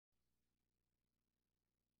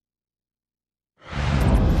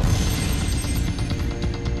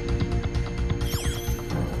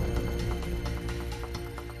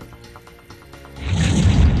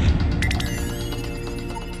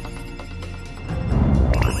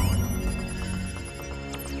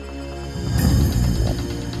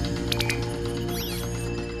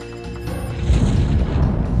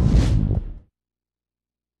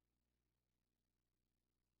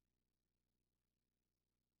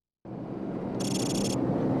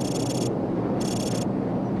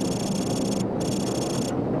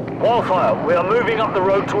Wildfire, we are moving up the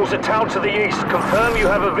road towards a town to the east. Confirm you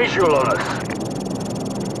have a visual on us.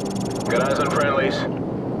 Got eyes on friendlies.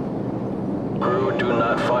 Crew, do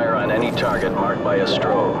not fire on any target marked by a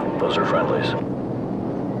strobe. Those are friendlies.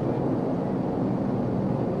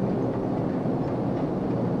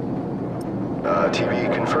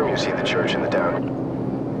 TV, confirm you see the church in the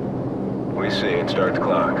town. We see it. Start the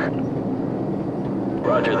clock.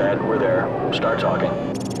 Roger that. We're there. Start talking.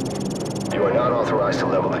 You are not authorized to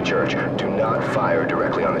level the church. Do not fire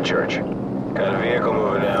directly on the church. Got a vehicle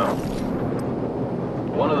moving now.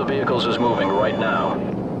 One of the vehicles is moving right now.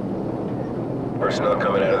 Personnel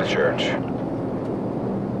coming out of the church.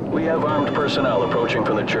 We have armed personnel approaching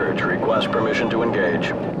from the church. Request permission to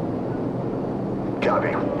engage. Copy.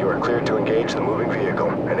 You are cleared to engage the moving vehicle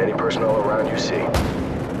and any personnel around you see.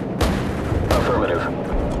 Affirmative.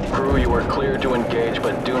 Crew, you are cleared to engage,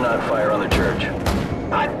 but do not fire on the church.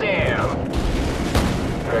 Hot damn!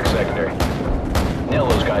 Correct secondary. Nail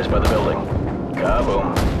those guys by the building.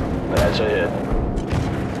 Kaboom. That's a hit.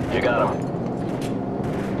 You got him.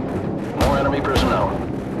 More enemy personnel.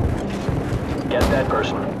 Get that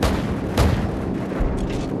person.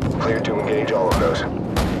 Cleared to engage all of those.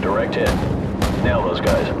 Direct hit. Nail those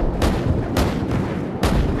guys.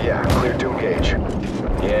 Yeah, cleared to engage.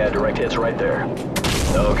 Yeah, direct hit's right there.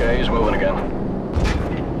 Okay, he's moving again.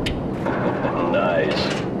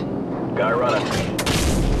 Nice. Guy running.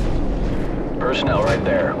 Personnel right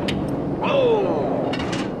there. Whoa!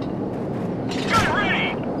 Gun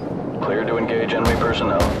ready! Cleared to engage enemy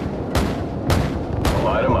personnel.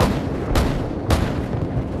 Light him up.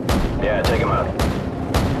 Yeah, take him out.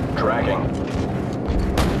 Tracking.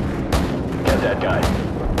 Get that guy.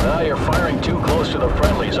 You're firing too close to the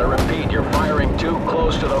friendlies. I repeat, you're firing too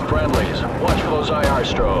close to the friendlies. Watch for those IR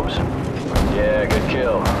strobes. Yeah, good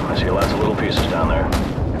kill. I see lots of little pieces down there.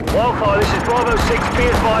 Wildfire, this is Bravo 6. Be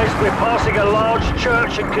advised, we're passing a large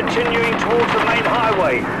church and continuing towards the main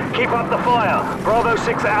highway. Keep up the fire. Bravo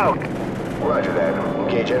 6 out. Roger that.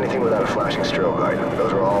 Engage anything without a flashing strobe light.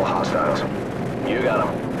 Those are all hostiles. You got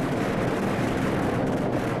him.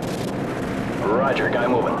 Roger, guy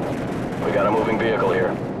moving. We got a moving vehicle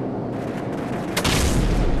here.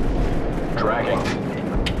 Tracking.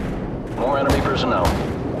 More enemy personnel.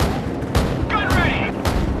 Gun ready!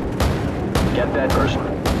 Get that person.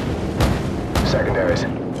 Secondaries.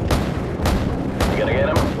 You gonna get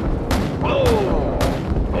him? Whoa!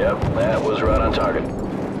 Yep, that was right on target.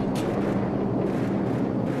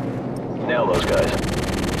 Nail those guys.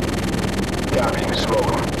 Copy. Smoke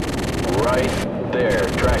them. Right there,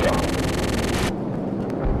 tracking.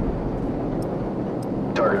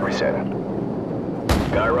 Target reset.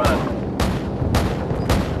 Guy running.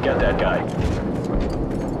 Get that guy.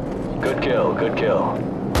 Good kill, good kill.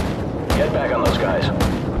 Get back on those guys.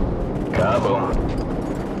 Kaboom.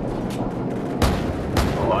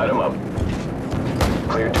 Light them up.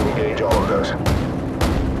 Cleared to engage all of those.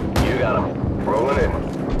 You got him. Rolling in.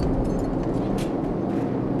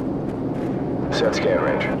 Set scan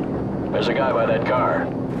range. There's a guy by that car.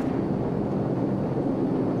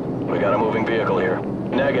 We got a moving vehicle here.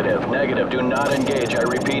 Negative, negative. Do not engage. I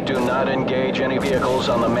repeat, do not engage any vehicles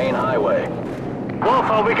on the main highway.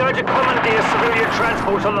 Wildfire, we're going to commandeer civilian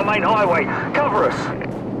transport on the main highway. Cover us.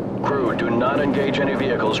 Crew, do not engage any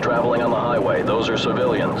vehicles traveling on the highway. Those are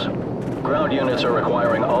civilians. Ground units are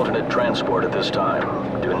requiring alternate transport at this time.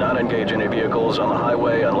 Do not engage any vehicles on the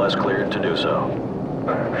highway unless cleared to do so.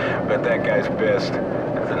 Bet that guy's pissed.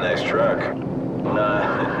 That's a nice truck.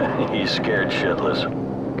 Nah, he's scared shitless.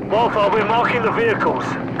 Wildfire, we're marking the vehicles.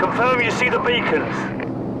 Confirm you see the beacons.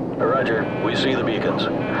 Roger, we see the beacons.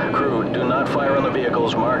 Crew, do not fire on the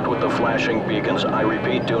vehicles marked with the flashing beacons. I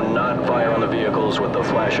repeat, do not fire on the vehicles with the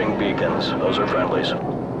flashing beacons. Those are friendlies.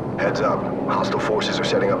 Heads up. Hostile forces are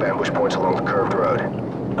setting up ambush points along the curved road.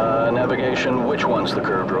 Navigation, which one's the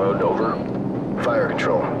curved road? Over. Fire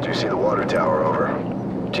control. Do you see the water tower? Over.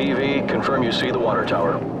 TV, confirm you see the water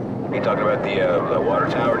tower. You talking about the water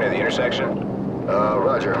tower near the intersection?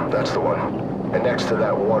 Roger. That's the one. And next to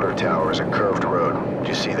that water tower is a curved road. Do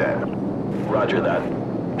you see that? Roger that.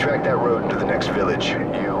 Track that road into the next village.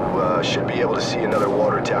 You should be able to see another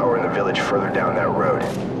water tower in the village further down that road.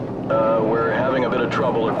 We're having a bit of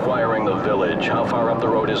trouble acquiring the village. How far up the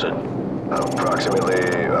road is it? Approximately,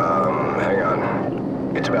 hang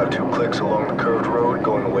on. It's about 2 clicks along the curved road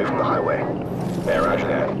going away from the highway. Yeah, roger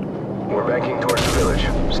that. We're banking towards the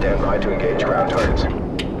village. Stand by to engage ground targets.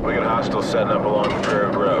 We got hostiles setting up along the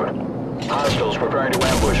curved road. Hostiles preparing to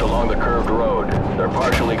ambush along the curved road. They're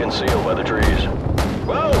partially concealed by the trees.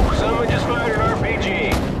 Whoa! Someone just fired an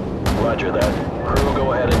RPG! Roger that. Crew,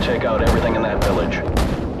 go ahead and take out everything in that village.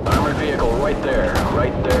 Armored vehicle right there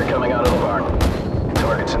coming out of the barn.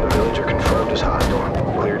 Targets in the village are confirmed as hostile.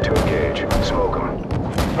 Cleared to engage. Smoke them.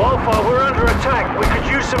 Wildfire, we're under attack. We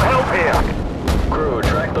could use some help here. Crew,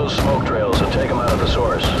 track those smoke trails and take them out of the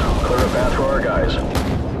source. Clear a path for our guys.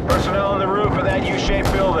 Personnel on the roof of that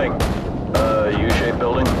U-shaped building. U-shaped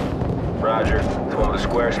building? Roger. The one with the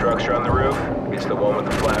square structure on the roof? It's the one with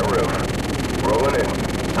the flat roof. Rolling in.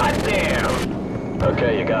 Hot damn!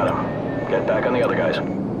 Okay, you got him. Get back on the other guys.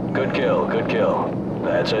 Good kill, good kill.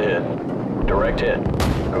 That's a hit. Direct hit.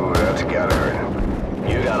 Ooh, that's gotta hurt.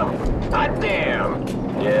 You got him. Hot damn!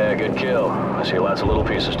 Yeah, good kill. I see lots of little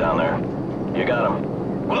pieces down there. You got him.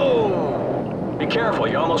 Whoa! Be careful,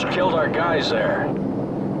 you almost killed our guys there.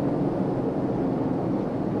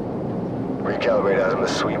 Recalibrate azimuth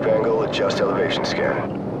sweep angle, adjust elevation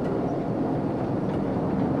scan.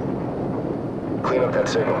 Clean up that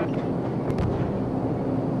signal.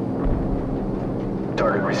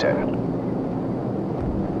 Target reset.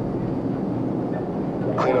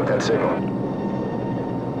 Clean up that signal.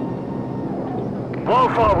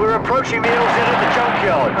 Wildfire, we're approaching the LZ at the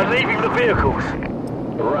junkyard and leaving the vehicles.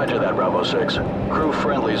 Roger that, Bravo 6. Crew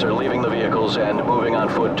friendlies are leaving the vehicles and moving on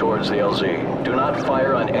foot towards the LZ. Do not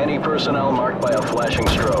fire on any personnel marked by a flashing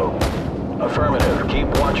strobe. Affirmative. Keep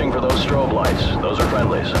watching for those strobe lights. Those are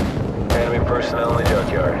friendlies. Enemy personnel in the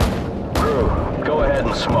junkyard. Crew, go ahead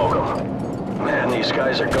and smoke them. Man, these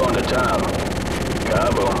guys are going to town.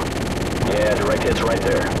 Kaboom. Yeah, direct hits right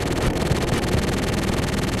there.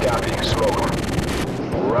 Copy, smoke them.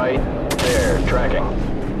 Right there, tracking.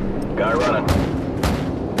 Guy running.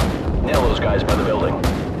 Nail those guys by the building.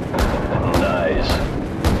 Nice.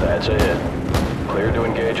 That's a hit. Clear to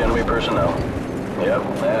engage enemy personnel. Yep,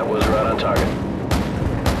 that was right on target.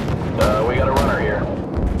 We got a runner here.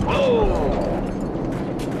 Whoa!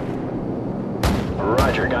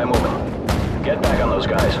 Roger, guy moving. Get back on those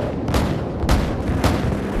guys.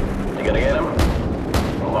 You gonna get him?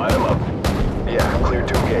 Light him up. Yeah, cleared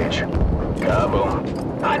to engage. Kaboom.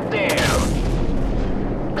 Hot damn!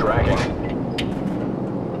 Tracking.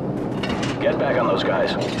 Get back on those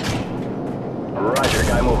guys. Roger,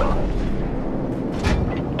 guy moving.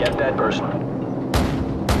 Get that person.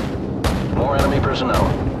 More enemy personnel.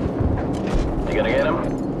 You gonna get him?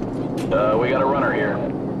 We got a runner here.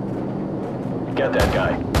 Get that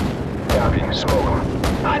guy. Copy, smoke them.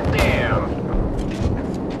 Hot damn!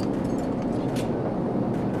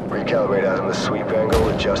 Recalibrate azimuth sweep angle,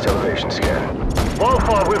 adjust elevation scan.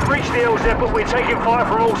 Wildfire, we've reached the LZ, but we're taking fire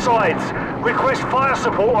from all sides. Request fire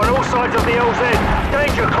support on all sides of the LZ.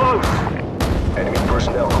 Danger close. Enemy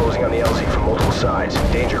personnel closing on the LZ from multiple sides.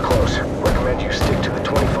 Danger close. Recommend you stick to the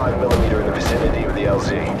 25mm in the vicinity of the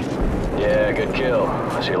LZ. Yeah, good kill.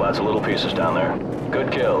 I see lots of little pieces down there.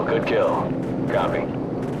 Good kill, good kill. Copy.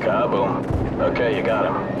 Kaboom. Okay, you got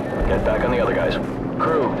him. Get back on the other guys.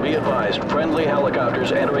 Crew, be advised, friendly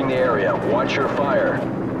helicopters entering the area. Watch your fire.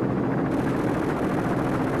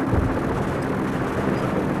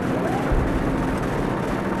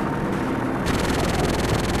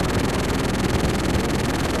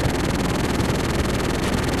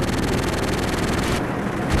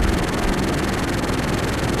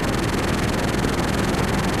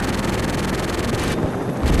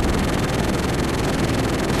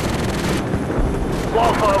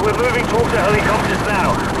 Wildfire, we're moving towards the helicopters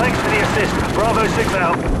now. Thanks for the assist. Bravo 6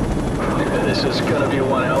 out. This is gonna be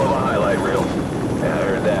one hell of a highlight reel. Yeah, I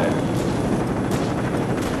heard that.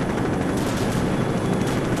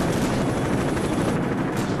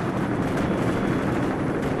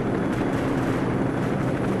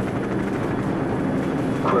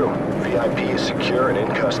 Crew, VIP is secure and in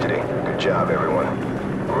custody. Good job, everyone.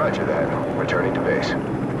 Roger that. Returning to base.